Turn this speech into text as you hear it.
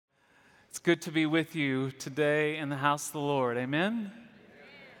It's good to be with you today in the house of the Lord. Amen?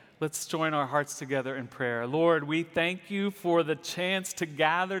 Let's join our hearts together in prayer. Lord, we thank you for the chance to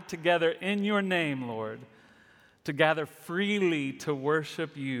gather together in your name, Lord, to gather freely to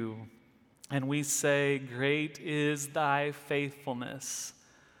worship you. And we say, great is thy faithfulness.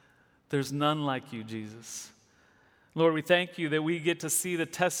 There's none like you, Jesus. Lord, we thank you that we get to see the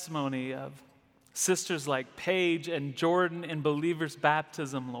testimony of sisters like Paige and Jordan in believers'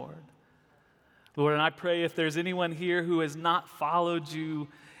 baptism, Lord. Lord, and I pray if there's anyone here who has not followed you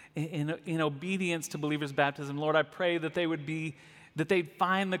in obedience to believers' baptism, Lord, I pray that they'd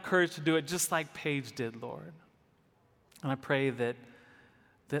find the courage to do it just like Paige did, Lord. And I pray that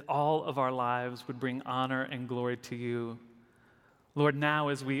all of our lives would bring honor and glory to you. Lord, now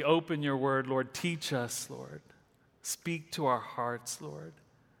as we open your word, Lord, teach us, Lord. Speak to our hearts, Lord.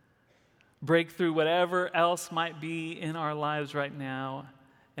 Break through whatever else might be in our lives right now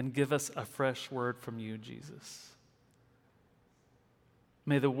and give us a fresh word from you, Jesus.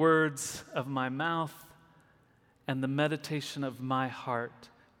 May the words of my mouth and the meditation of my heart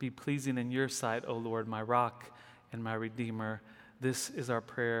be pleasing in your sight, O Lord, my rock and my redeemer. This is our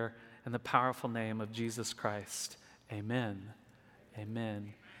prayer in the powerful name of Jesus Christ. Amen.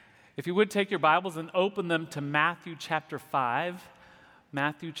 Amen. If you would take your Bibles and open them to Matthew chapter 5.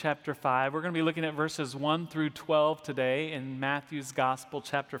 Matthew chapter 5. We're going to be looking at verses 1 through 12 today in Matthew's Gospel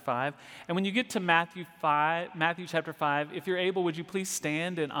chapter 5. And when you get to Matthew chapter 5, if you're able, would you please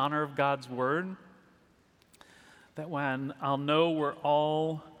stand in honor of God's word? That when I'll know we're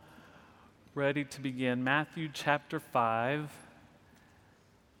all ready to begin. Matthew chapter 5,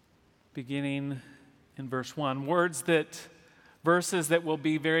 beginning in verse 1. Verses that will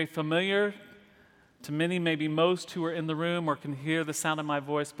be very familiar to many, maybe most who are in the room or can hear the sound of my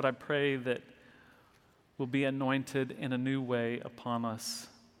voice, but I pray that will be anointed in a new way upon us.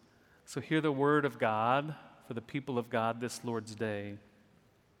 So hear the word of God for the people of God this Lord's day.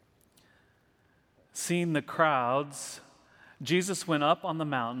 Seeing the crowds, Jesus went up on the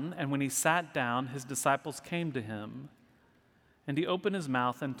mountain, and when he sat down, his disciples came to him. And he opened his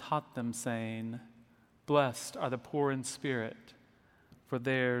mouth and taught them, saying, "Blessed are the poor in spirit, for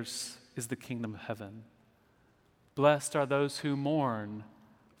theirs is the kingdom of heaven. Blessed are those who mourn,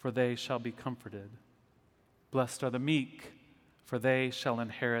 for they shall be comforted. Blessed are the meek, for they shall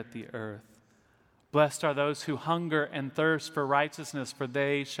inherit the earth. Blessed are those who hunger and thirst for righteousness, for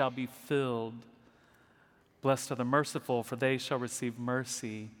they shall be filled. Blessed are the merciful, for they shall receive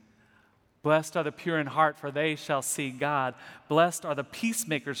mercy. Blessed are the pure in heart, for they shall see God. Blessed are the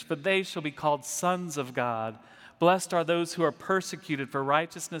peacemakers, for they shall be called sons of God. Blessed are those who are persecuted for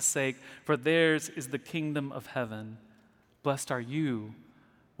righteousness' sake, for theirs is the kingdom of heaven. Blessed are you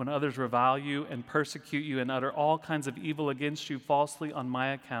when others revile you and persecute you and utter all kinds of evil against you falsely on my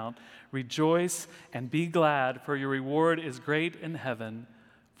account. Rejoice and be glad, for your reward is great in heaven,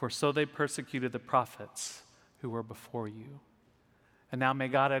 for so they persecuted the prophets who were before you." And now may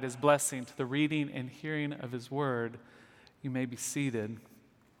God add his blessing to the reading and hearing of his word. You may be seated.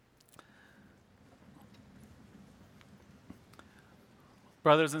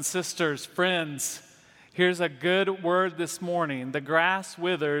 Brothers and sisters, friends, here's a good word this morning. The grass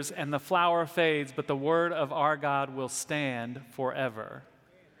withers and the flower fades, but the word of our God will stand forever.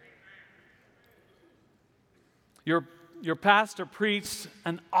 Your pastor preached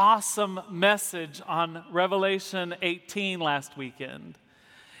an awesome message on Revelation 18 last weekend.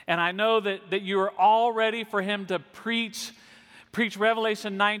 And I know that you are all ready for him to preach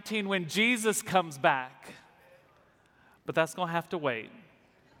Revelation 19 when Jesus comes back. But that's going to have to wait,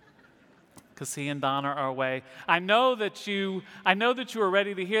 because he and Donna are away. I know that you are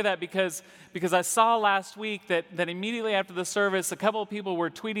ready to hear that because I saw last week that immediately after the service, a couple of people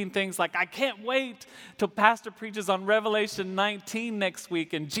were tweeting things like, "I can't wait till Pastor preaches on Revelation 19 next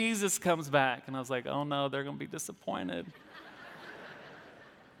week and Jesus comes back." And I was like, oh no, they're going to be disappointed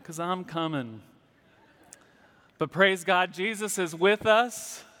because I'm coming. But praise God, Jesus is with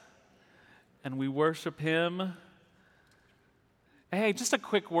us and we worship him. Hey, just a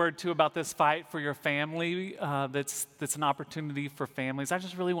quick word, too, about this fight for your family. That's an opportunity for families. I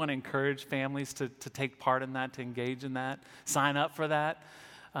just really want to encourage families to take part in that, to engage in that, sign up for that.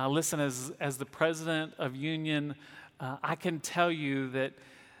 Listen, as the president of Union, I can tell you that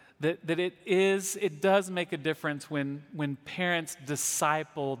it does make a difference when parents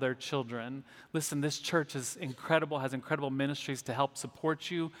disciple their children. Listen, this church is incredible, has incredible ministries to help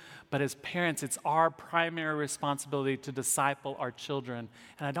support you, but as parents, it's our primary responsibility to disciple our children,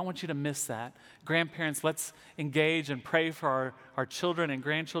 and I don't want you to miss that. Grandparents, let's engage and pray for our children and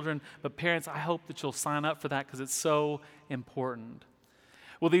grandchildren, but parents, I hope that you'll sign up for that because it's so important.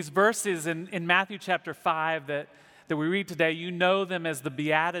 Well, these verses in Matthew chapter 5 that we read today, you know them as the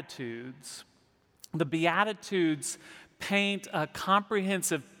Beatitudes. The Beatitudes paint a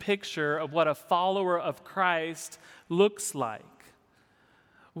comprehensive picture of what a follower of Christ looks like.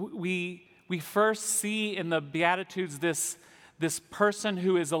 We first see in the Beatitudes this person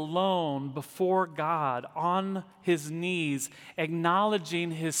who is alone before God on his knees, acknowledging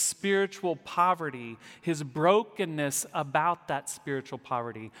his spiritual poverty, his brokenness about that spiritual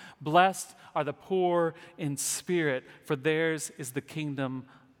poverty. Blessed are the poor in spirit, for theirs is the kingdom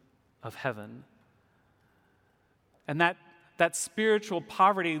of heaven. And that spiritual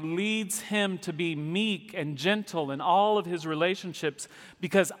poverty leads him to be meek and gentle in all of his relationships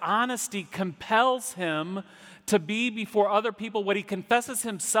because honesty compels him to be before other people what he confesses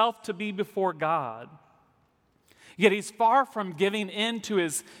himself to be before God. Yet he's far from giving in to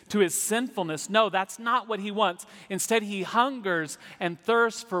his sinfulness. No, that's not what he wants. Instead, he hungers and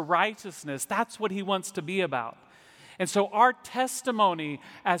thirsts for righteousness. That's what he wants to be about. And so our testimony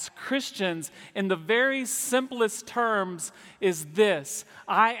as Christians, in the very simplest terms, is this: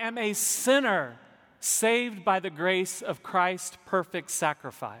 I am a sinner saved by the grace of Christ's perfect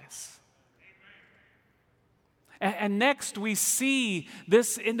sacrifice. And next, we see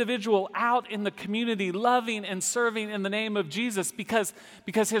this individual out in the community loving and serving in the name of Jesus because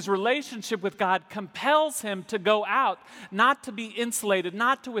his relationship with God compels him to go out, not to be insulated,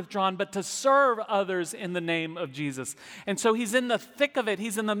 not to withdrawn, but to serve others in the name of Jesus. And so he's in the thick of it.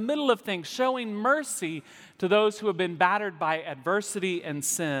 He's in the middle of things, showing mercy to those who have been battered by adversity and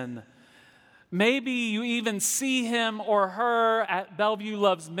sin. Maybe you even see him or her at Bellevue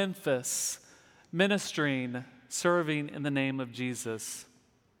Loves Memphis, ministering, serving in the name of Jesus.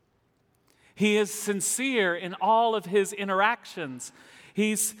 He is sincere in all of his interactions.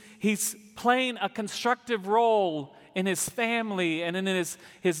 He's playing a constructive role in his family and in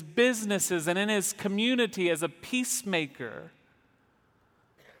his businesses and in his community as a peacemaker.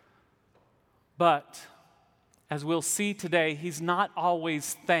 But, as we'll see today, he's not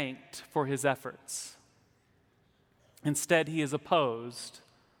always thanked for his efforts. Instead, he is opposed,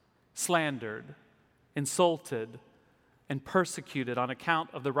 slandered, insulted, and persecuted on account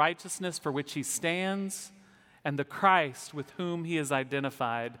of the righteousness for which he stands and the Christ with whom he is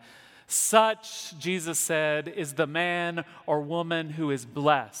identified. Such, Jesus said, is the man or woman who is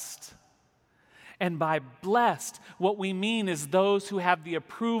blessed. And by blessed, what we mean is those who have the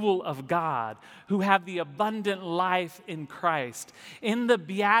approval of God, who have the abundant life in Christ. In the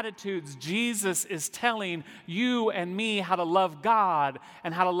Beatitudes, Jesus is telling you and me how to love God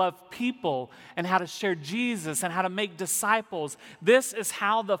and how to love people and how to share Jesus and how to make disciples. This is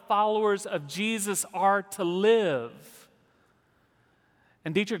how the followers of Jesus are to live.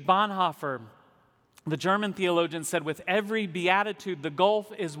 And Dietrich Bonhoeffer, the German theologian, said, with every beatitude, the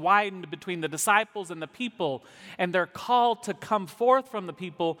gulf is widened between the disciples and the people, and their call to come forth from the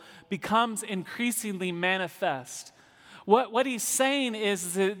people becomes increasingly manifest. What he's saying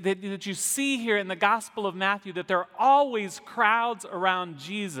is that you see here in the Gospel of Matthew that there are always crowds around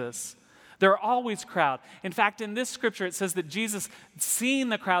Jesus. There are always crowds. In fact, in this scripture, it says that Jesus, seeing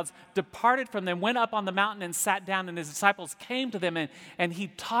the crowds, departed from them, went up on the mountain and sat down, and his disciples came to them, and he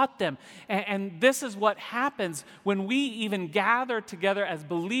taught them. And this is what happens when we even gather together as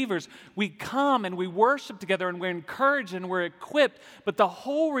believers. We come and we worship together, and we're encouraged and we're equipped. But the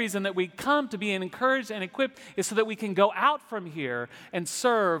whole reason that we come to be encouraged and equipped is so that we can go out from here and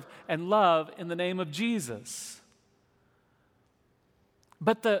serve and love in the name of Jesus.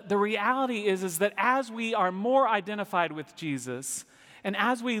 But the reality is that as we are more identified with Jesus, and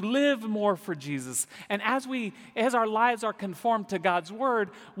as we live more for Jesus, and as our lives are conformed to God's word,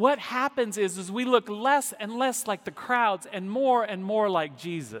 what happens is we look less and less like the crowds and more like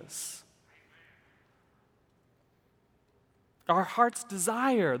Jesus. Our heart's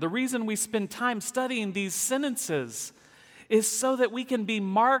desire, the reason we spend time studying these sentences, is so that we can be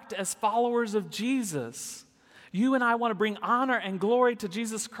marked as followers of Jesus. You and I want to bring honor and glory to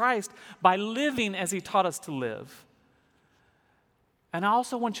Jesus Christ by living as he taught us to live. And I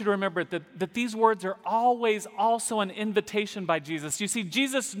also want you to remember that these words are always also an invitation by Jesus. You see,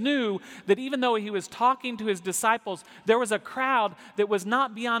 Jesus knew that even though he was talking to his disciples, there was a crowd that was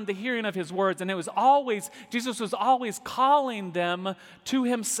not beyond the hearing of his words, and Jesus was always calling them to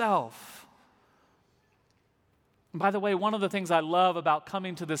himself. And by the way, one of the things I love about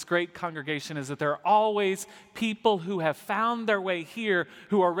coming to this great congregation is that there are always people who have found their way here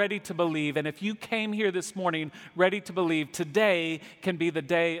who are ready to believe. And if you came here this morning ready to believe, today can be the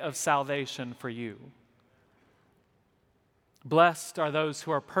day of salvation for you. Blessed are those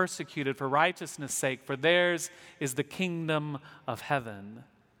who are persecuted for righteousness' sake, for theirs is the kingdom of heaven.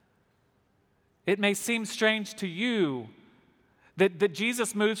 It may seem strange to you that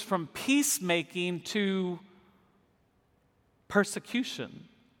Jesus moves from peacemaking to persecution.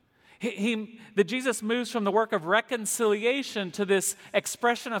 That Jesus moves from the work of reconciliation to this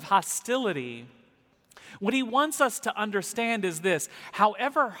expression of hostility. What he wants us to understand is this: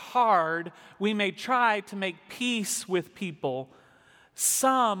 however hard we may try to make peace with people,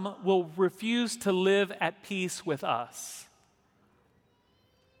 some will refuse to live at peace with us.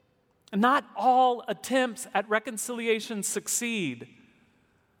 Not all attempts at reconciliation succeed.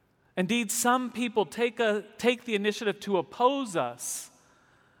 Indeed, some people take the initiative to oppose us,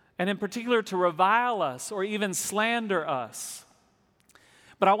 and in particular to revile us or even slander us.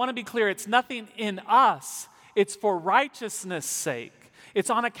 But I want to be clear, it's nothing in us. It's for righteousness' sake. It's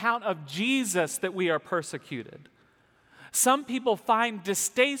on account of Jesus that we are persecuted. Some people find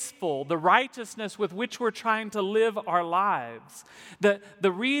distasteful the righteousness with which we're trying to live our lives.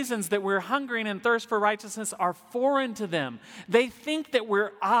 The reasons that we're hungering and thirst for righteousness are foreign to them. They think that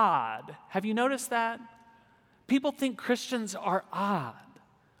we're odd. Have you noticed that? People think Christians are odd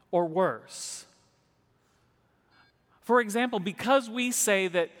or worse. For example, because we say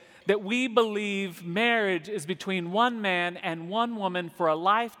that we believe marriage is between one man and one woman for a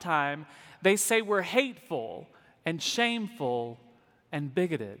lifetime, they say we're hateful and shameful and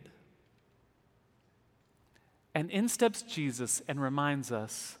bigoted. And in steps Jesus and reminds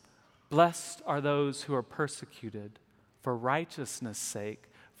us, blessed are those who are persecuted for righteousness' sake,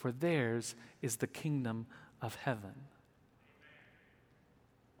 for theirs is the kingdom of heaven.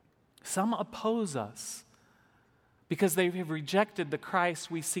 Some oppose us because they have rejected the Christ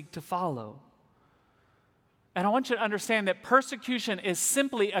we seek to follow. And I want you to understand that persecution is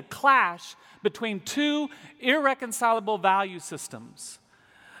simply a clash between two irreconcilable value systems.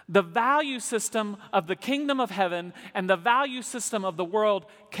 The value system of the kingdom of heaven and the value system of the world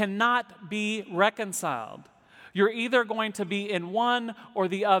cannot be reconciled. You're either going to be in one or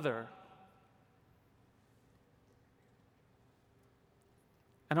the other.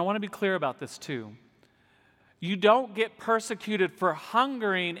 And I want to be clear about this too. You don't get persecuted for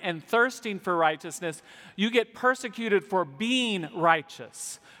hungering and thirsting for righteousness. You get persecuted for being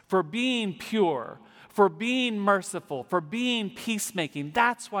righteous, for being pure, for being merciful, for being peacemaking.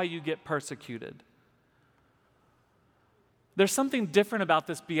 That's why you get persecuted. There's something different about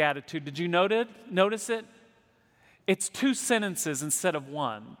this beatitude. Did you notice it? It's 2 sentences instead of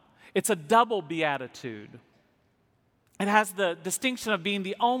one. It's a double beatitude. It has the distinction of being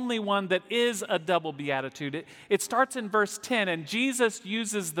the only one that is a double beatitude. It starts in verse 10, and Jesus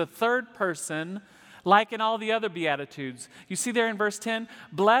uses the third person like in all the other beatitudes. You see there in verse 10,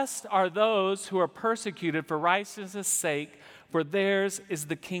 blessed are those who are persecuted for righteousness' sake, for theirs is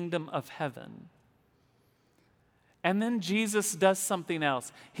the kingdom of heaven. And then Jesus does something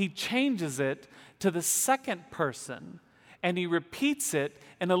else. He changes it to the second person, and he repeats it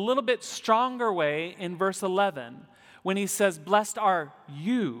in a little bit stronger way in verse 11. When he says, blessed are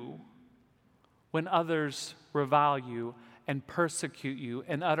you when others revile you and persecute you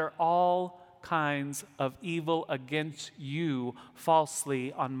and utter all kinds of evil against you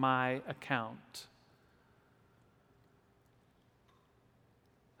falsely on my account.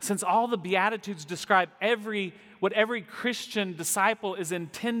 Since all the Beatitudes describe what every Christian disciple is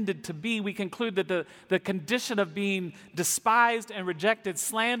intended to be, we conclude that the condition of being despised and rejected,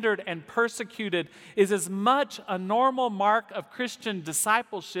 slandered and persecuted is as much a normal mark of Christian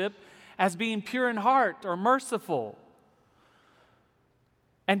discipleship as being pure in heart or merciful.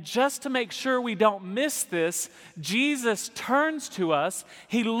 And just to make sure we don't miss this, Jesus turns to us,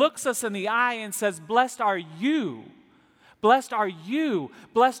 he looks us in the eye and says, blessed are you. Blessed are you,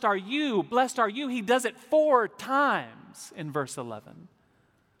 blessed are you, blessed are you. He does it 4 times in verse 11.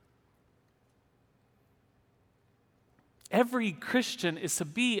 Every Christian is to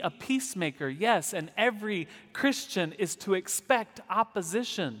be a peacemaker, yes, and every Christian is to expect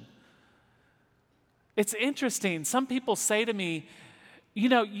opposition. It's interesting. Some people say to me,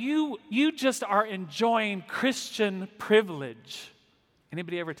 you just are enjoying Christian privilege.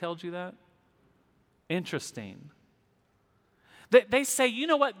 Anybody ever told you that? Interesting. They say, you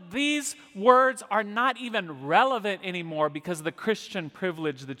know what, these words are not even relevant anymore because of the Christian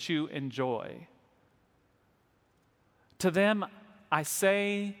privilege that you enjoy. To them, I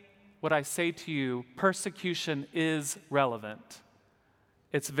say what I say to you, persecution is relevant.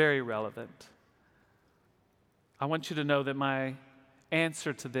 It's very relevant. I want you to know that my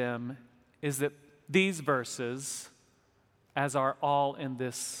answer to them is that these verses, as are all in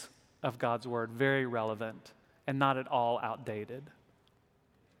this of God's Word, very relevant and not at all outdated.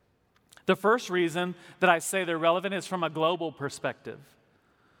 The first reason that I say they're relevant is from a global perspective.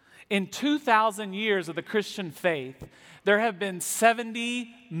 In 2,000 years of the Christian faith, there have been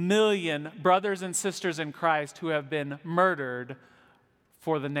 70 million brothers and sisters in Christ who have been murdered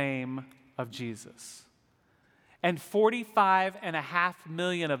for the name of Jesus. And 45.5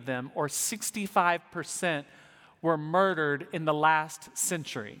 million of them, or 65%, were murdered in the last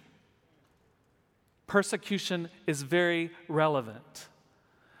century. Persecution is very relevant.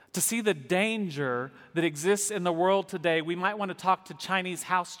 To see the danger that exists in the world today, we might want to talk to Chinese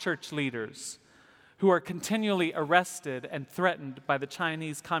house church leaders who are continually arrested and threatened by the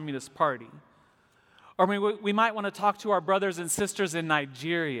Chinese Communist Party. Or we might want to talk to our brothers and sisters in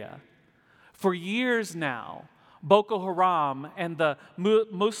Nigeria. For years now, Boko Haram and the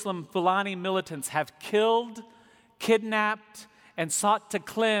Muslim Fulani militants have killed, kidnapped, and sought to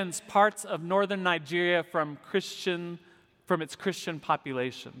cleanse parts of northern Nigeria from its Christian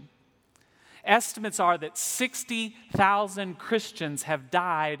population. Estimates are that 60,000 Christians have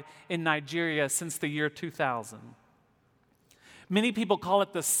died in Nigeria since the year 2000. Many people call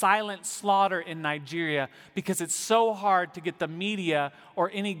it the silent slaughter in Nigeria because it's so hard to get the media or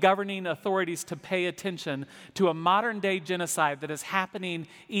any governing authorities to pay attention to a modern-day genocide that is happening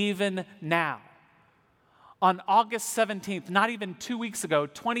even now. On August 17th, not even 2 weeks ago,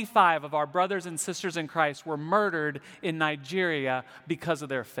 25 of our brothers and sisters in Christ were murdered in Nigeria because of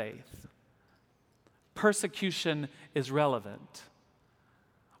their faith. Persecution is relevant.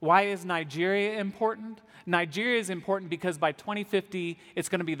 Why is Nigeria important? Nigeria is important because by 2050, it's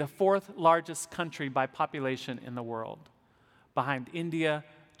going to be the fourth largest country by population in the world, behind India,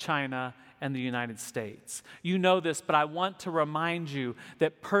 China, and the United States. You know this, but I want to remind you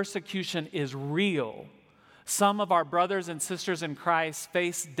that persecution is real. Some of our brothers and sisters in Christ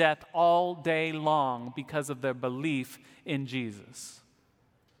face death all day long because of their belief in Jesus.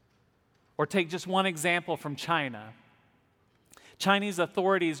 Or take just one example from China. Chinese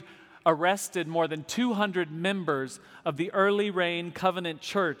authorities arrested more than 200 members of the Early Rain Covenant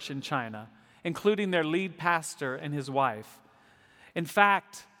Church in China, including their lead pastor and his wife. In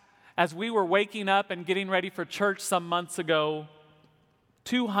fact, as we were waking up and getting ready for church some months ago,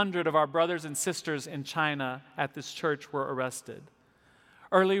 200 of our brothers and sisters in China at this church were arrested.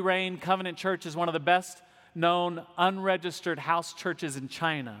 Early Rain Covenant Church is one of the best known unregistered house churches in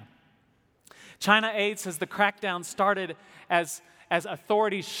China. China Aid says the crackdown started as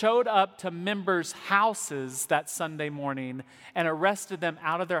authorities showed up to members' houses that Sunday morning and arrested them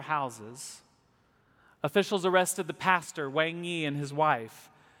out of their houses. Officials arrested the pastor, Wang Yi, and his wife.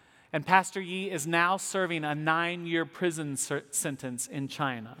 And Pastor Yi is now serving a 9-year prison sentence in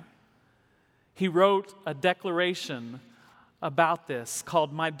China. He wrote a declaration about this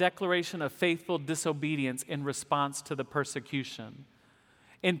called My Declaration of Faithful Disobedience in Response to the Persecution.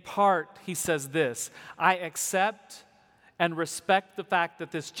 In part, he says this: I accept and respect the fact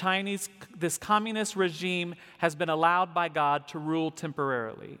that this communist regime has been allowed by God to rule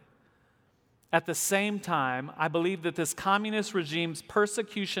temporarily. At the same time, I believe that this communist regime's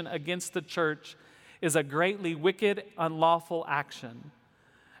persecution against the church is a greatly wicked, unlawful action.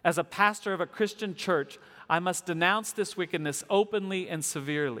 As a pastor of a Christian church, I must denounce this wickedness openly and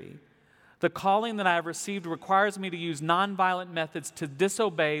severely. The calling that I have received requires me to use nonviolent methods to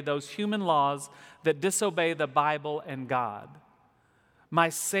disobey those human laws that disobey the Bible and God. My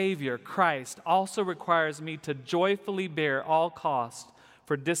Savior, Christ, also requires me to joyfully bear all cost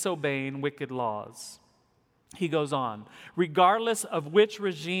for disobeying wicked laws. He goes on, regardless of which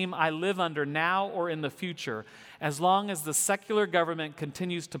regime I live under now or in the future, as long as the secular government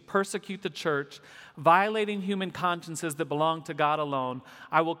continues to persecute the church, violating human consciences that belong to God alone,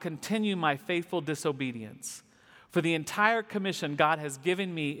 I will continue my faithful disobedience. For the entire commission God has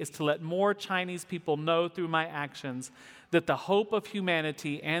given me is to let more Chinese people know through my actions that the hope of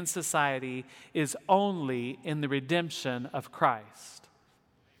humanity and society is only in the redemption of Christ.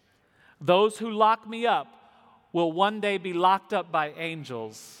 Those who lock me up will one day be locked up by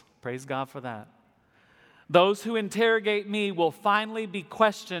angels. Praise God for that. Those who interrogate me will finally be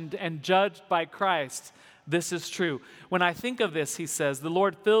questioned and judged by Christ. This is true. When I think of this, he says, the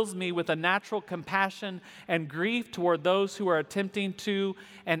Lord fills me with a natural compassion and grief toward those who are attempting to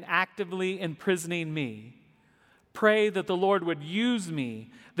and actively imprisoning me. Pray that the Lord would use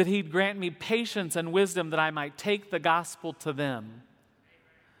me, that he'd grant me patience and wisdom that I might take the gospel to them.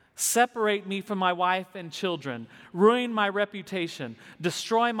 Separate me from my wife and children, ruin my reputation,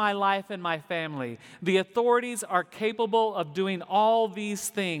 destroy my life and my family. The authorities are capable of doing all these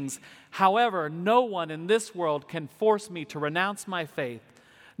things. However, no one in this world can force me to renounce my faith.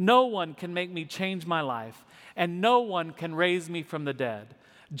 No one can make me change my life, and no one can raise me from the dead.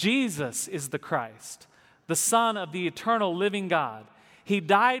 Jesus is the Christ, the Son of the eternal living God. He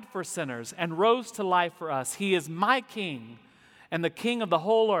died for sinners and rose to life for us. He is my King and the King of the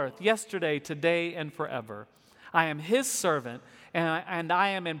whole earth, yesterday, today, and forever. I am his servant, and I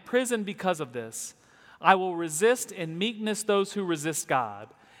am in prison because of this. I will resist in meekness those who resist God,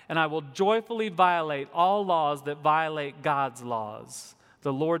 and I will joyfully violate all laws that violate God's laws.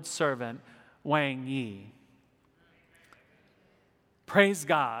 The Lord's servant, Wang Yi. Praise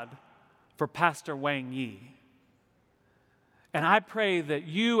God for Pastor Wang Yi. And I pray that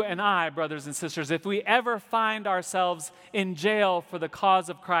you and I, brothers and sisters, if we ever find ourselves in jail for the cause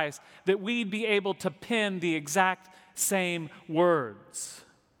of Christ, that we'd be able to pen the exact same words.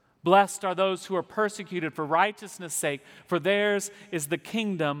 Blessed are those who are persecuted for righteousness' sake, for theirs is the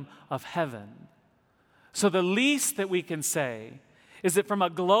kingdom of heaven. So the least that we can say is that from a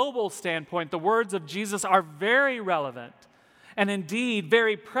global standpoint, the words of Jesus are very relevant and indeed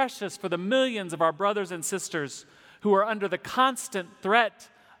very precious for the millions of our brothers and sisters who are under the constant threat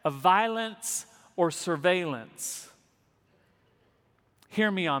of violence or surveillance. Hear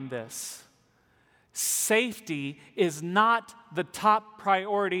me on this. Safety is not the top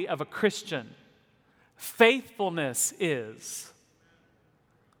priority of a Christian. Faithfulness is.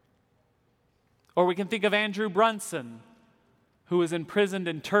 Or we can think of Andrew Brunson, who was imprisoned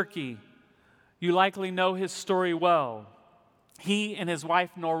in Turkey. You likely know his story well. He and his wife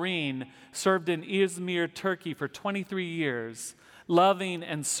Noreen served in Izmir, Turkey for 23 years, loving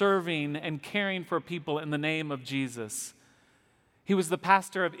and serving and caring for people in the name of Jesus. He was the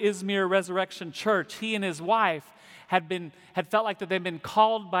pastor of Izmir Resurrection Church. He and his wife had felt like that they'd been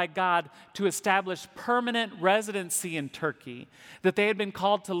called by God to establish permanent residency in Turkey, that they had been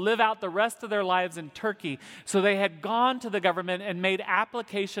called to live out the rest of their lives in Turkey. So they had gone to the government and made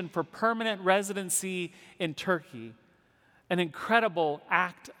application for permanent residency in Turkey. An incredible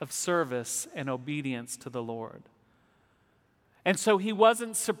act of service and obedience to the Lord. And so he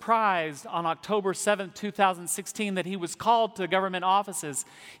wasn't surprised on October 7th, 2016, that he was called to government offices.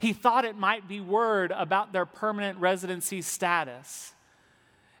 He thought it might be word about their permanent residency status.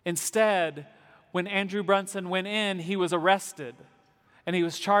 Instead, when Andrew Brunson went in, he was arrested, and he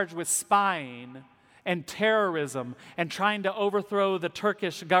was charged with spying and terrorism and trying to overthrow the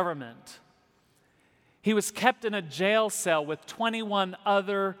Turkish government. He was kept in a jail cell with 21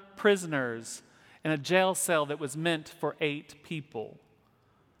 other prisoners in a jail cell that was meant for 8 people.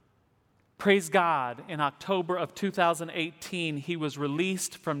 Praise God, in October of 2018, he was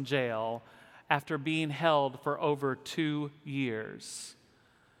released from jail after being held for over 2 years.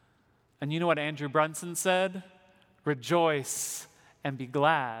 And you know what Andrew Brunson said? Rejoice and be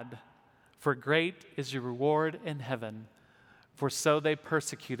glad, for great is your reward in heaven. For so they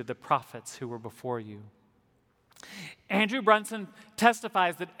persecuted the prophets who were before you. Andrew Brunson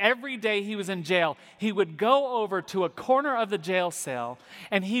testifies that every day he was in jail, he would go over to a corner of the jail cell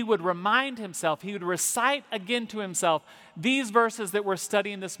and he would remind himself, he would recite again to himself these verses that we're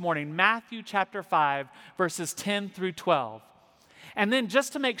studying this morning, Matthew chapter 5, verses 10 through 12. And then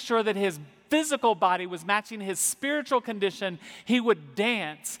just to make sure that his physical body was matching his spiritual condition, he would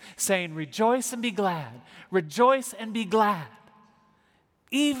dance, saying, rejoice and be glad, rejoice and be glad.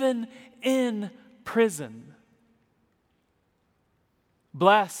 Even in prison.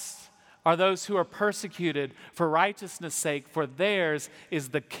 Blessed are those who are persecuted for righteousness' sake, for theirs is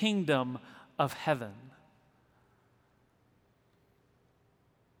the kingdom of heaven.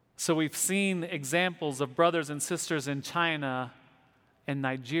 So we've seen examples of brothers and sisters in China and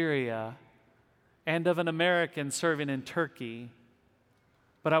Nigeria, and of an American serving in Turkey.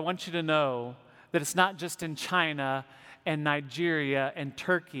 But I want you to know that it's not just in China and Nigeria and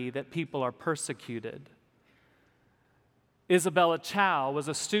Turkey that people are persecuted. Isabella Chow was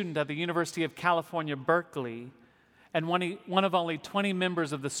a student at the University of California, Berkeley, and one of only 20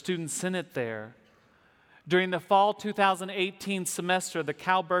 members of the Student Senate there. During the fall 2018 semester, the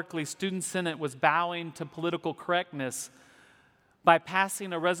Cal Berkeley Student Senate was bowing to political correctness by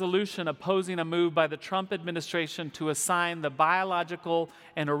passing a resolution opposing a move by the Trump administration to assign the biological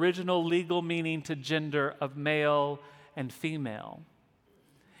and original legal meaning to gender of male and female.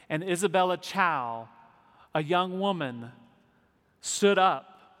 And Isabella Chow, a young woman, stood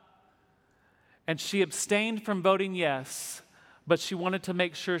up and she abstained from voting yes, but she wanted to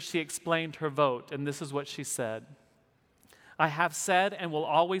make sure she explained her vote, and this is what she said. I have said and will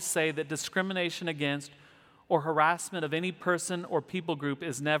always say that discrimination against or harassment of any person or people group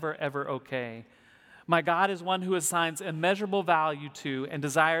is never, ever okay. My God is one who assigns immeasurable value to and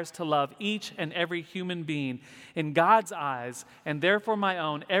desires to love each and every human being. In God's eyes, and therefore my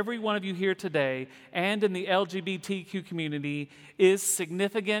own, every one of you here today and in the LGBTQ community is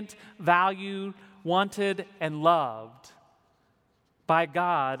significant, valued, wanted, and loved by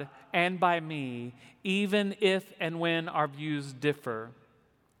God and by me, even if and when our views differ.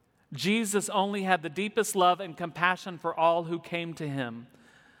 Jesus only had the deepest love and compassion for all who came to him.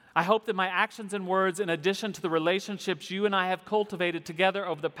 I hope that my actions and words, in addition to the relationships you and I have cultivated together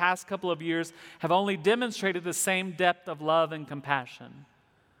over the past couple of years, have only demonstrated the same depth of love and compassion.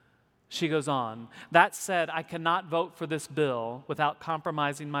 She goes on, that said, I cannot vote for this bill without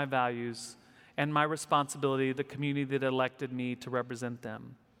compromising my values and my responsibility to the community that elected me to represent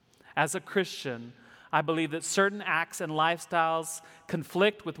them. As a Christian, I believe that certain acts and lifestyles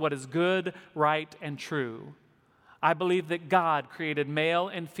conflict with what is good, right, and true. I believe that God created male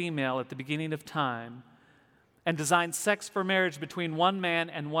and female at the beginning of time and designed sex for marriage between one man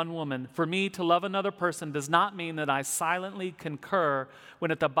and one woman. For me to love another person does not mean that I silently concur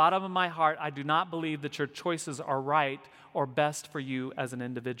when at the bottom of my heart I do not believe that your choices are right or best for you as an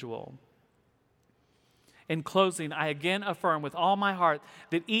individual. In closing, I again affirm with all my heart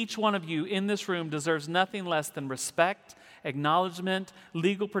that each one of you in this room deserves nothing less than respect, acknowledgement,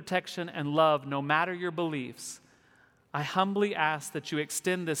 legal protection, and love, no matter your beliefs. I humbly ask that you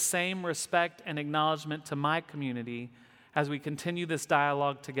extend this same respect and acknowledgement to my community as we continue this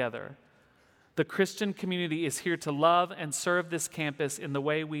dialogue together. The Christian community is here to love and serve this campus in the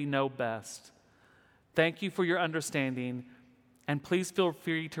way we know best. Thank you for your understanding, and please feel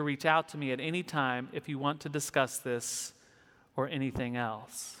free to reach out to me at any time if you want to discuss this or anything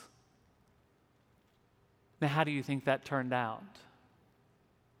else. Now, how do you think that turned out?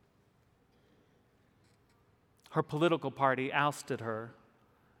 Her political party ousted her.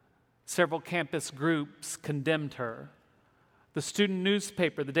 Several campus groups condemned her. The student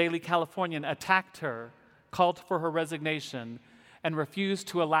newspaper, the Daily Californian, attacked her, called for her resignation, and refused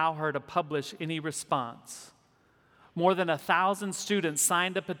to allow her to publish any response. More than 1,000 students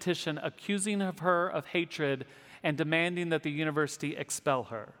signed a petition accusing her of hatred and demanding that the university expel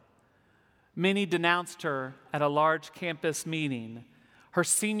her. Many denounced her at a large campus meeting. Her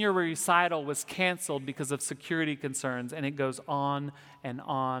senior recital was canceled because of security concerns, and it goes on and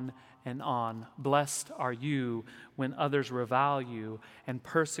on and on. Blessed are you when others revile you and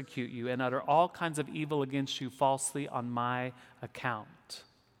persecute you and utter all kinds of evil against you falsely on my account.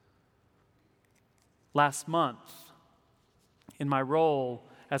 Last month, in my role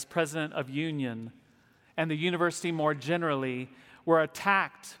as president of Union and the university more generally, we're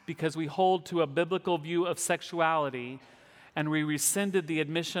attacked because we hold to a biblical view of sexuality, and we rescinded the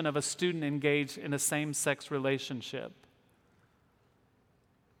admission of a student engaged in a same-sex relationship.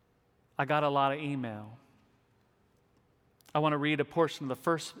 I got a lot of email. I want to read a portion of the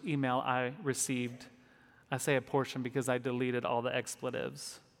first email I received. I say a portion because I deleted all the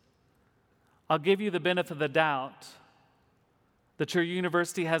expletives. I'll give you the benefit of the doubt that your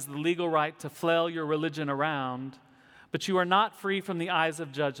university has the legal right to flail your religion around, but you are not free from the eyes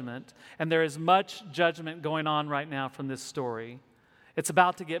of judgment, and there is much judgment going on right now from this story. It's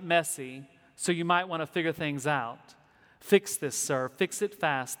about to get messy, so you might want to figure things out. Fix this, sir. Fix it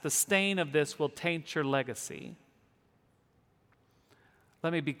fast. The stain of this will taint your legacy.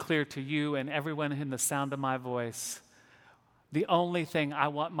 Let me be clear to you and everyone in the sound of my voice. The only thing I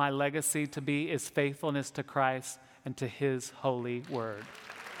want my legacy to be is faithfulness to Christ and to His holy word.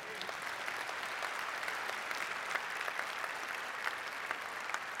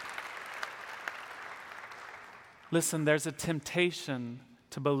 Listen, there's a temptation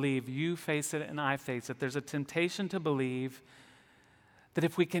to believe, you face it and I face it, there's a temptation to believe that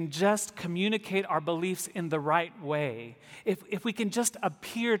if we can just communicate our beliefs in the right way, if we can just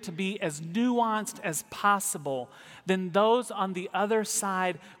appear to be as nuanced as possible, then those on the other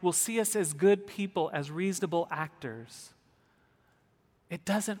side will see us as good people, as reasonable actors. It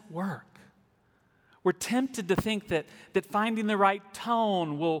doesn't work. We're tempted to think that finding the right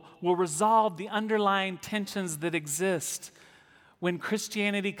tone will resolve the underlying tensions that exist when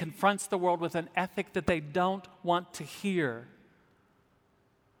Christianity confronts the world with an ethic that they don't want to hear.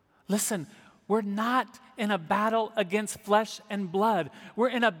 Listen, we're not in a battle against flesh and blood. We're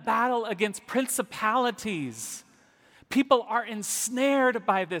in a battle against principalities. People are ensnared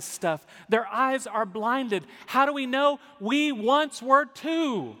by this stuff. Their eyes are blinded. How do we know? We once were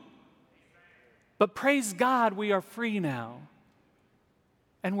too. But praise God, we are free now.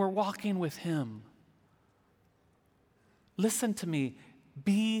 And we're walking with Him. Listen to me.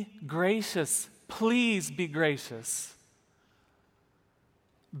 Be gracious. Please be gracious.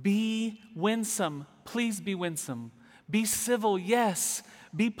 Be winsome. Please be winsome. Be civil. Yes.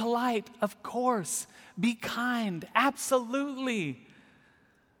 Be polite. Of course. Be kind. Absolutely.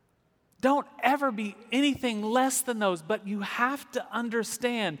 Don't ever be anything less than those, but you have to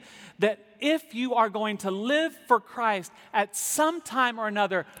understand that if you are going to live for Christ at some time or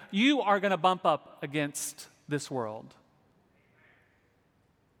another, you are going to bump up against this world.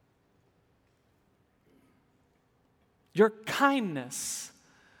 Your kindness,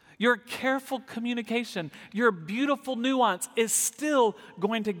 your careful communication, your beautiful nuance is still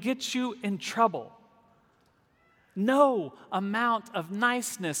going to get you in trouble. No amount of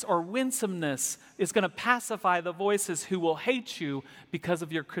niceness or winsomeness is going to pacify the voices who will hate you because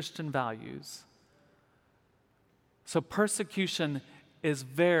of your Christian values. So persecution is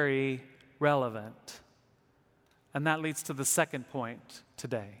very relevant. And that leads to the second point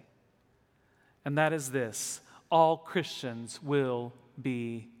today. And that is this: all Christians will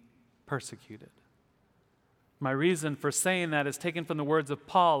be persecuted. My reason for saying that is taken from the words of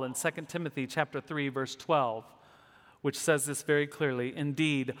Paul in 2 Timothy chapter 3, verse 12. Which says this very clearly: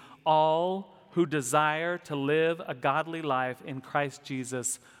 indeed, all who desire to live a godly life in Christ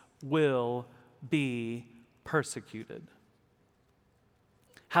Jesus will be persecuted.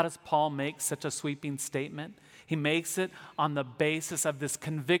 How does Paul make such a sweeping statement? He makes it on the basis of this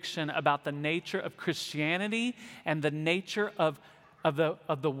conviction about the nature of Christianity and the nature of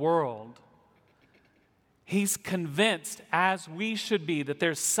the world. He's convinced, as we should be, that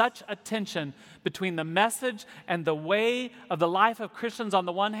there's such a tension between the message and the way of the life of Christians on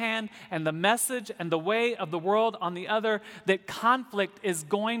the one hand, and the message and the way of the world on the other, that conflict is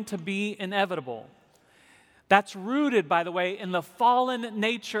going to be inevitable. That's rooted, by the way, in the fallen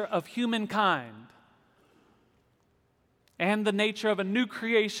nature of humankind and the nature of a new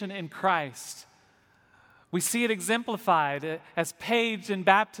creation in Christ. We see it exemplified as paged in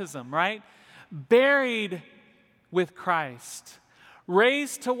baptism, right? Buried with Christ,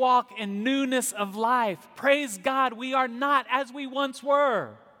 raised to walk in newness of life. Praise God, we are not as we once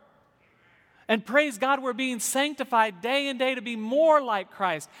were. And praise God, we're being sanctified day and day to be more like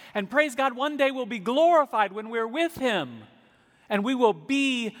Christ. And praise God, one day we'll be glorified when we're with Him. And we will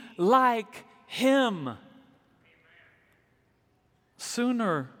be like Him.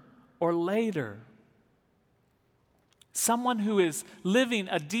 Sooner or later, someone who is living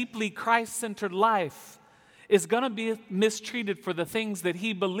a deeply Christ-centered life is going to be mistreated for the things that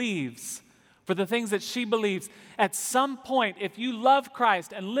he believes, for the things that she believes. At some point, if you love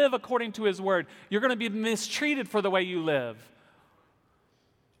Christ and live according to His word, you're going to be mistreated for the way you live.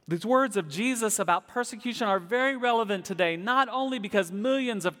 These words of Jesus about persecution are very relevant today, not only because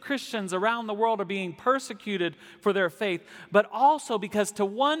millions of Christians around the world are being persecuted for their faith, but also because to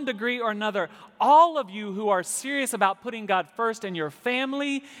one degree or another, all of you who are serious about putting God first in your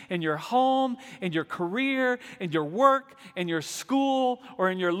family, in your home, in your career, in your work, in your school, or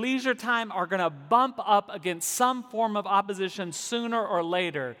in your leisure time are going to bump up against some form of opposition sooner or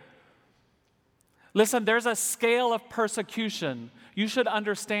later. Listen, there's a scale of persecution. You should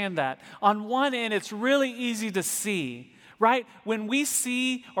understand that. On one end, it's really easy to see, right? When we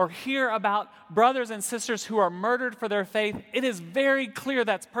see or hear about brothers and sisters who are murdered for their faith, it is very clear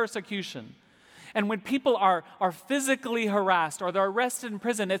that's persecution. And when people are physically harassed or they're arrested in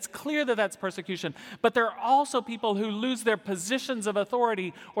prison, it's clear that that's persecution. But there are also people who lose their positions of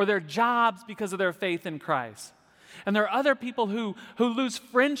authority or their jobs because of their faith in Christ. And there are other people who lose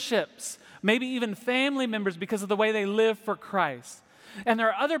friendships, maybe even family members, because of the way they live for Christ. And there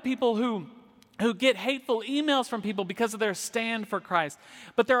are other people who get hateful emails from people because of their stand for Christ.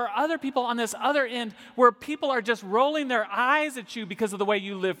 But there are other people on this other end where people are just rolling their eyes at you because of the way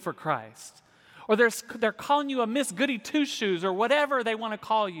you live for Christ. Or they're calling you a Miss Goody Two-Shoes or whatever they want to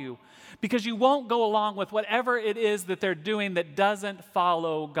call you because you won't go along with whatever it is that they're doing that doesn't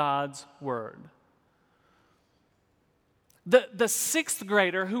follow God's word. The sixth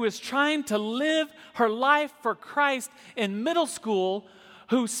grader who is trying to live her life for Christ in middle school,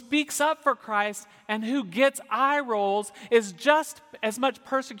 who speaks up for Christ and who gets eye rolls, is just as much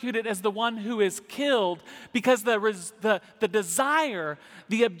persecuted as the one who is killed, because the desire,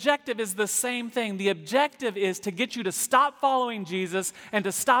 the objective is the same thing. The objective is to get you to stop following Jesus and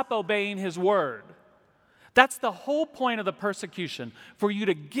to stop obeying His word. That's the whole point of the persecution, for you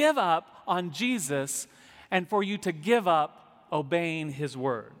to give up on Jesus and for you to give up obeying His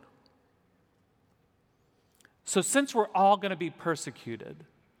word. So since we're all going to be persecuted,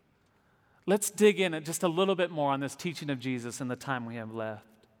 let's dig in just a little bit more on this teaching of Jesus in the time we have left.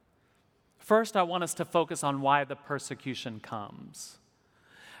 First, I want us to focus on why the persecution comes.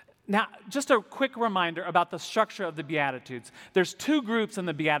 Now, just a quick reminder about the structure of the Beatitudes. There's two groups in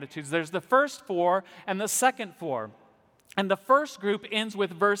the Beatitudes. There's the first four and the second four. And the first group ends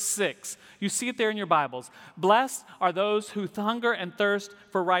with verse 6. You see it there in your Bibles. Blessed are those who hunger and thirst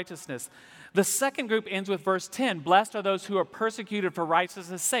for righteousness. The second group ends with verse 10. Blessed are those who are persecuted for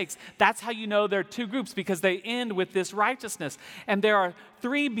righteousness' sakes. That's how you know there are two groups, because they end with this righteousness. And there are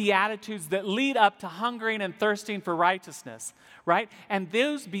three beatitudes that lead up to hungering and thirsting for righteousness, right? And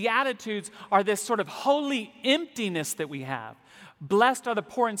those beatitudes are this sort of holy emptiness that we have. Blessed are the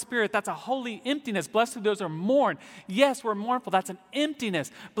poor in spirit. That's a holy emptiness. Blessed are those who are mourn. Yes, we're mournful. That's an emptiness.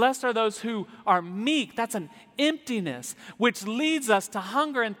 Blessed are those who are meek. That's an emptiness, which leads us to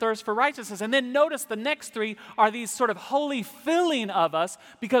hunger and thirst for righteousness. And then notice the next three are these sort of holy filling of us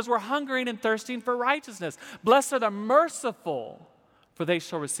because we're hungering and thirsting for righteousness. Blessed are the merciful, for they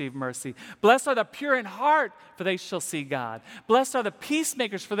shall receive mercy. Blessed are the pure in heart, for they shall see God. Blessed are the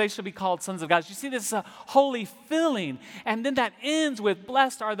peacemakers, for they shall be called sons of God. You see, this is a holy filling. And then that ends with,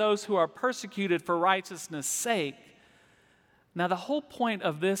 blessed are those who are persecuted for righteousness' sake. Now, the whole point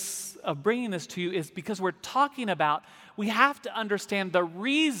of this, of bringing this to you, is because we're talking about, we have to understand the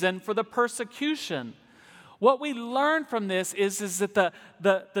reason for the persecution. What we learn from this is that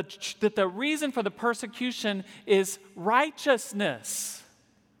the reason for the persecution is righteousness.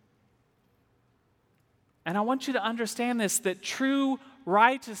 And I want you to understand this, that true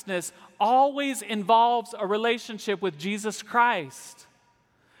righteousness always involves a relationship with Jesus Christ.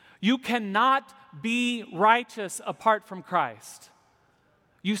 You cannot be righteous apart from Christ.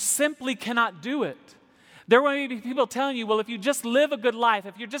 You simply cannot do it. There will be people telling you, well, if you just live a good life,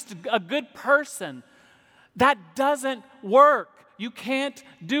 if you're just a good person, that doesn't work. You can't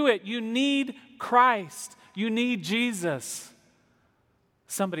do it. You need Christ. You need Jesus.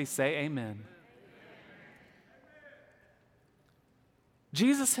 Somebody say amen.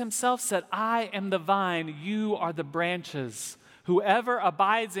 Jesus himself said, I am the vine, you are the branches. Whoever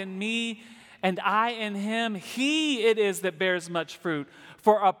abides in me and I in him, he it is that bears much fruit.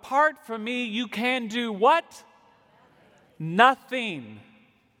 For apart from me, you can do what? Nothing.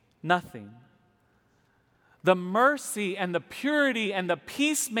 Nothing. The mercy and the purity and the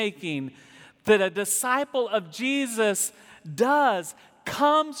peacemaking that a disciple of Jesus does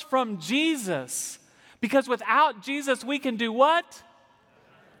comes from Jesus. Because without Jesus, we can do what?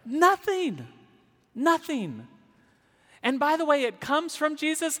 Nothing. Nothing. And by the way, it comes from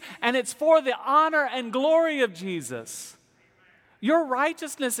Jesus, and it's for the honor and glory of Jesus. Your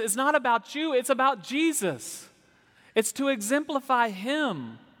righteousness is not about you, it's about Jesus. It's to exemplify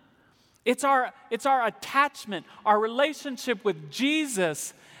him. It's our attachment, our relationship with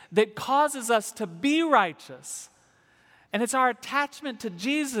Jesus that causes us to be righteous. And it's our attachment to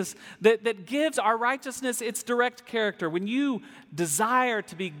Jesus that gives our righteousness its direct character. When you desire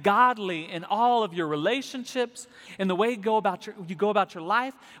to be godly in all of your relationships, in the way you go about your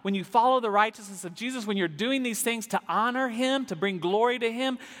life, when you follow the righteousness of Jesus, when you're doing these things to honor him, to bring glory to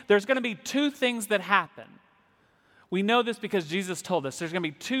him, there's going to be two things that happen. We know this because Jesus told us. There's going to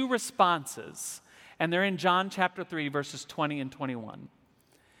be two responses, and they're in John chapter 3, verses 20 and 21.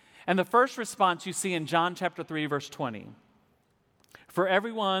 And the first response you see in John chapter 3, verse 20. For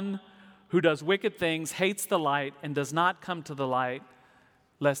everyone who does wicked things hates the light and does not come to the light,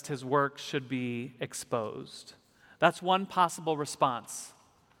 lest his work should be exposed. That's one possible response.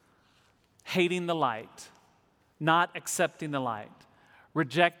 Hating the light, not accepting the light,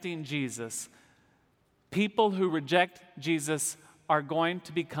 rejecting Jesus. People who reject Jesus are going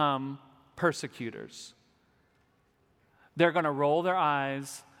to become persecutors. They're going to roll their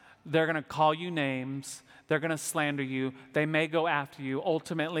eyes. They're going to call you names. They're going to slander you. They may go after you.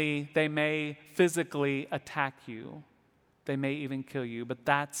 Ultimately, they may physically attack you. They may even kill you. But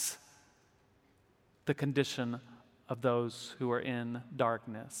that's the condition of those who are in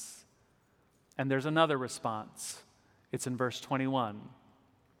darkness. And there's another response. It's in verse 21.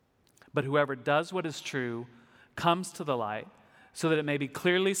 But whoever does what is true comes to the light, so that it may be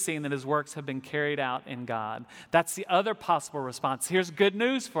clearly seen that his works have been carried out in God. That's the other possible response. Here's good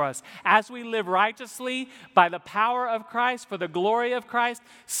news for us. As we live righteously by the power of Christ, for the glory of Christ,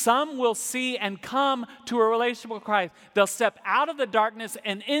 some will see and come to a relationship with Christ. They'll step out of the darkness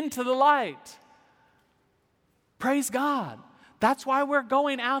and into the light. Praise God. That's why we're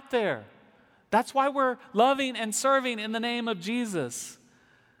going out there. That's why we're loving and serving in the name of Jesus.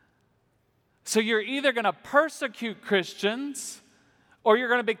 So you're either going to persecute Christians or you're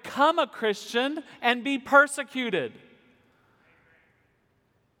going to become a Christian and be persecuted.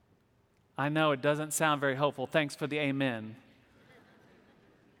 I know it doesn't sound very hopeful. Thanks for the amen.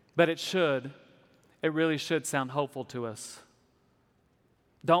 But it should. It really should sound hopeful to us.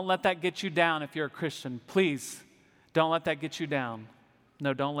 Don't let that get you down if you're a Christian. Please, don't let that get you down.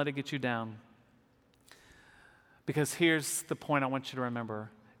 No, don't let it get you down. Because here's the point I want you to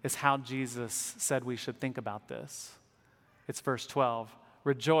remember, is how Jesus said we should think about this. It's verse 12.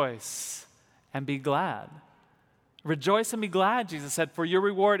 Rejoice and be glad. Rejoice and be glad, Jesus said, for your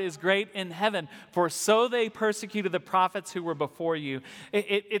reward is great in heaven, for so they persecuted the prophets who were before you.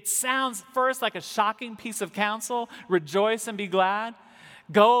 It sounds first like a shocking piece of counsel. Rejoice and be glad.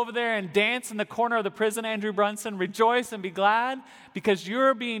 Go over there and dance in the corner of the prison, Andrew Brunson. Rejoice and be glad because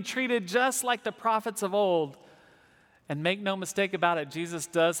you're being treated just like the prophets of old. And make no mistake about it, Jesus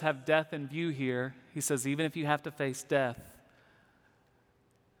does have death in view here. He says, even if you have to face death,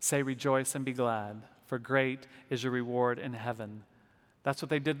 say rejoice and be glad, for great is your reward in heaven. That's what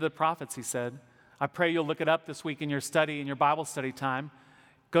they did to the prophets, he said. I pray you'll look it up this week in your study, in your Bible study time.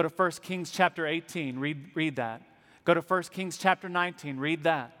 Go to 1 Kings chapter 18, read that. Go to 1 Kings chapter 19, read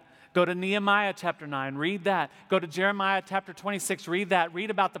that. Go to Nehemiah chapter 9, read that. Go to Jeremiah chapter 26, read that. Read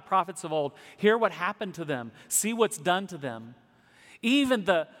about the prophets of old. Hear what happened to them. See what's done to them. Even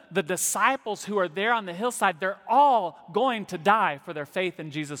the disciples who are there on the hillside, they're all going to die for their faith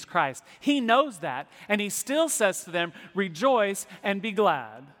in Jesus Christ. He knows that, and he still says to them, rejoice and be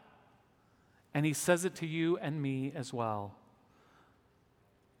glad. And he says it to you and me as well.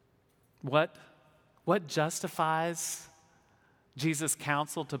 What justifies Jesus'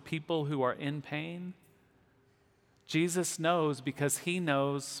 counsel to people who are in pain? Jesus knows, because he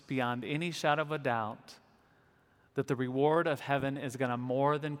knows beyond any shadow of a doubt that the reward of heaven is going to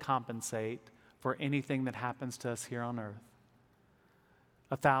more than compensate for anything that happens to us here on earth.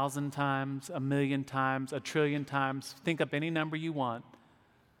 1,000 times, 1,000,000 times, 1,000,000,000,000 times, think up any number you want.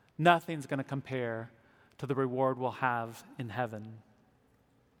 Nothing's going to compare to the reward we'll have in heaven.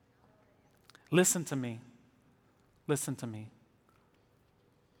 Listen to me. Listen to me.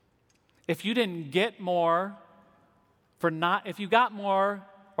 If you didn't get more if you got more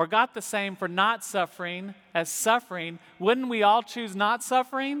or got the same for not suffering as suffering, wouldn't we all choose not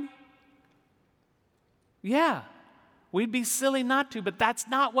suffering? Yeah, we'd be silly not to, but that's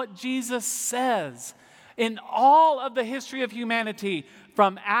not what Jesus says. In all of the history of humanity,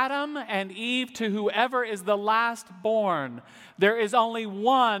 from Adam and Eve to whoever is the last born, there is only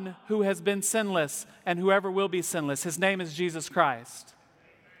one who has been sinless and whoever will be sinless. His name is Jesus Christ.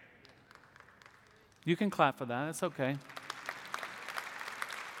 You can clap for that. It's okay.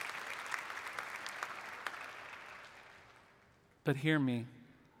 But hear me.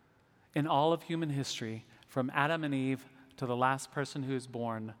 In all of human history, from Adam and Eve to the last person who is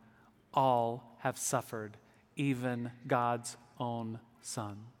born, all have suffered, even God's own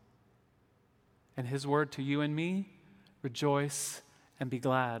Son. And his word to you and me, rejoice and be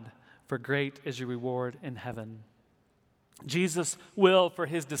glad, for great is your reward in heaven. Jesus' will for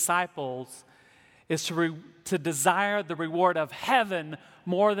his disciples is to desire the reward of heaven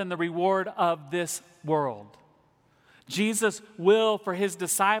more than the reward of this world. Jesus' will for his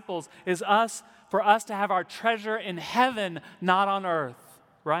disciples is for us to have our treasure in heaven, not on earth,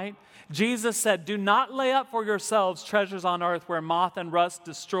 right? Jesus said, do not lay up for yourselves treasures on earth where moth and rust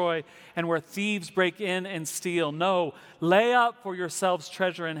destroy and where thieves break in and steal. No, lay up for yourselves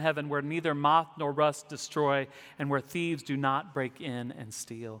treasure in heaven where neither moth nor rust destroy and where thieves do not break in and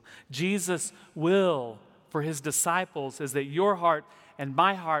steal. Jesus' will for his disciples is that your heart and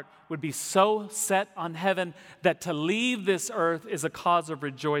my heart would be so set on heaven that to leave this earth is a cause of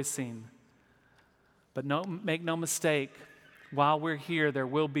rejoicing. But make no mistake, while we're here, there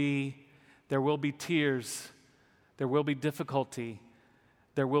will be tears, there will be difficulty,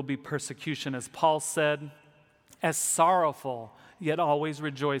 there will be persecution. As Paul said, as sorrowful, yet always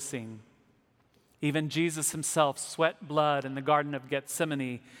rejoicing. Even Jesus himself sweat blood in the Garden of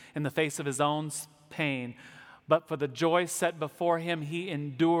Gethsemane in the face of his own pain. But for the joy set before him, he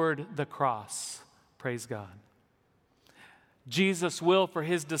endured the cross. Praise God. Jesus' will for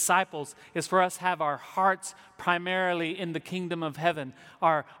his disciples is for us to have our hearts primarily in the kingdom of heaven,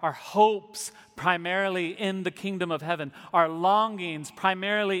 our hopes primarily in the kingdom of heaven, our longings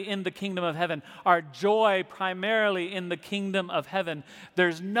primarily in the kingdom of heaven, our joy primarily in the kingdom of heaven.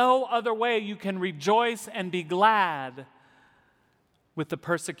 There's no other way you can rejoice and be glad with the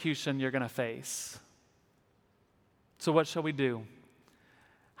persecution you're going to face. So what shall we do?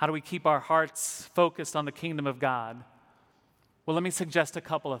 How do we keep our hearts focused on the kingdom of God? Well, let me suggest a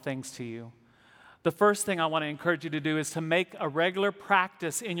couple of things to you. The first thing I want to encourage you to do is to make a regular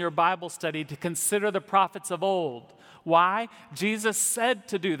practice in your Bible study to consider the prophets of old. Why? Jesus said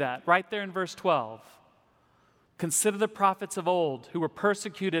to do that right there in verse 12. Consider the prophets of old who were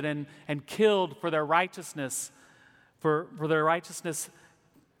persecuted and killed for their righteousness, for their righteousness.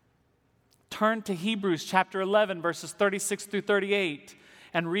 Turn to Hebrews chapter 11, verses 36 through 38,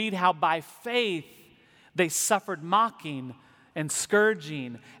 and read how by faith They suffered mocking and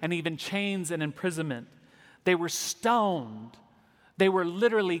scourging and even chains and imprisonment. They were stoned. They were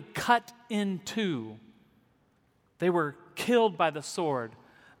literally cut in two. They were killed by the sword.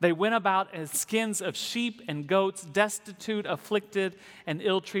 They went about as skins of sheep and goats, destitute, afflicted, and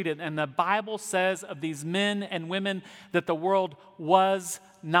ill-treated. And the Bible says of these men and women that the world was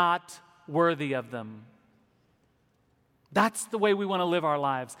not worthy of them. That's the way we want to live our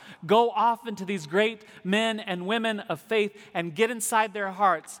lives. Go off into these great men and women of faith and get inside their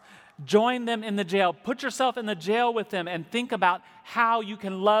hearts. Join them in the jail. Put yourself in the jail with them and think about how you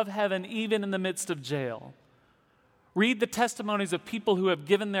can love heaven even in the midst of jail. Read the testimonies of people who have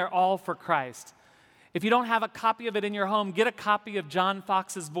given their all for Christ. If you don't have a copy of it in your home, get a copy of John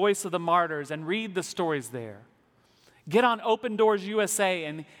Fox's Voice of the Martyrs and read the stories there. Get on Open Doors USA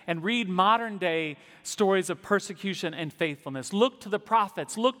and read modern day stories of persecution and faithfulness. Look to the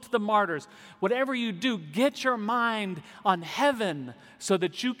prophets, look to the martyrs. Whatever you do, get your mind on heaven so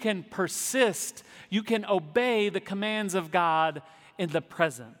that you can persist, you can obey the commands of God in the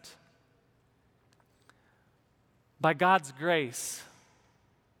present. By God's grace,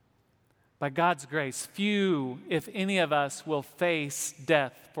 few, if any of us, will face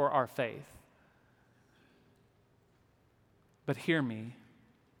death for our faith. But hear me,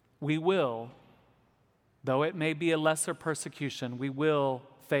 we will, though it may be a lesser persecution, we will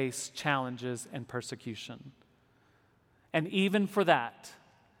face challenges and persecution. And even for that,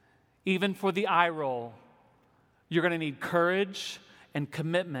 even for the eye roll, you're going to need courage and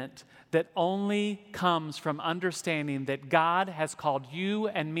commitment that only comes from understanding that God has called you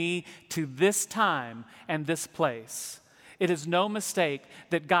and me to this time and this place. It is no mistake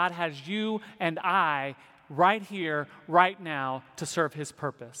that God has you and I right here, right now, to serve His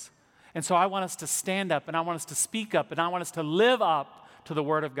purpose. And so I want us to stand up, and I want us to speak up, and I want us to live up to the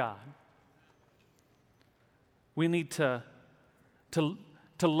Word of God. We need to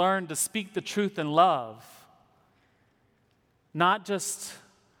learn to speak the truth in love. Not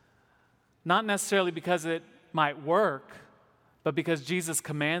necessarily because it might work, but because Jesus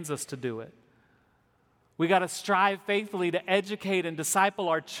commands us to do it. We got to strive faithfully to educate and disciple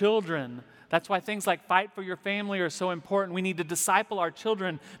our children. That's why things like Fight for Your Family are so important. We need to disciple our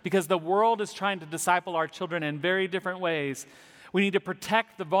children because the world is trying to disciple our children in very different ways. We need to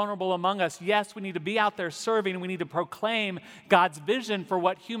protect the vulnerable among us. Yes, we need to be out there serving. We need to proclaim God's vision for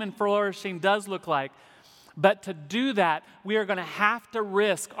what human flourishing does look like. But to do that, we are going to have to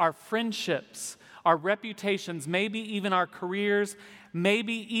risk our friendships, our reputations, maybe even our careers,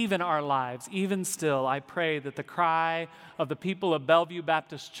 maybe even our lives. Even still, I pray that the cry of the people of Bellevue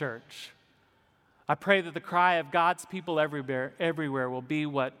Baptist Church, I pray that the cry of God's people everywhere will be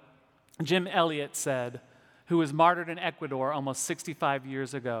what Jim Elliot said, who was martyred in Ecuador almost 65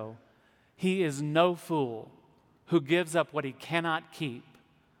 years ago. He is no fool who gives up what he cannot keep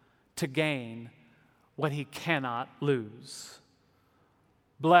to gain what he cannot lose.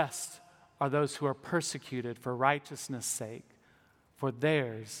 Blessed are those who are persecuted for righteousness' sake, for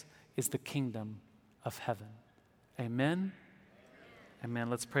theirs is the kingdom of heaven. Amen? Amen.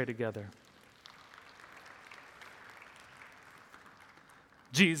 Let's pray together.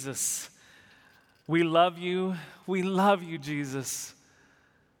 Jesus, we love you. We love you, Jesus.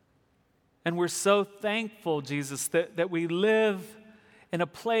 And we're so thankful, Jesus, that we live in a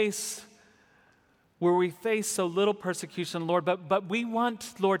place where we face so little persecution, Lord, but we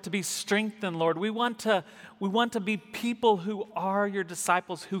want, Lord, to be strengthened, Lord. We want to be people who are your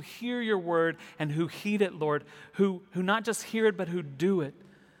disciples, who hear your word and who heed it, Lord, who not just hear it, but who do it.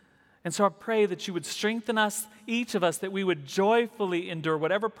 And so I pray that you would strengthen us, each of us, that we would joyfully endure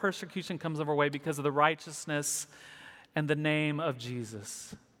whatever persecution comes our way because of the righteousness and the name of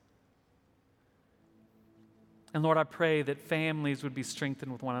Jesus. And Lord, I pray that families would be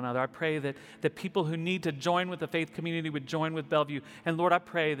strengthened with one another. I pray that people who need to join with the faith community would join with Bellevue. And Lord, I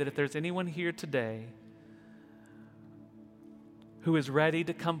pray that if there's anyone here today who is ready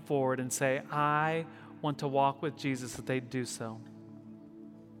to come forward and say, I want to walk with Jesus, that they do so.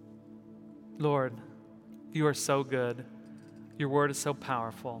 Lord, you are so good. Your word is so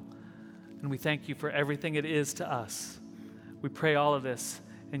powerful. And we thank you for everything it is to us. We pray all of this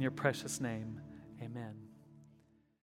in your precious name. Amen.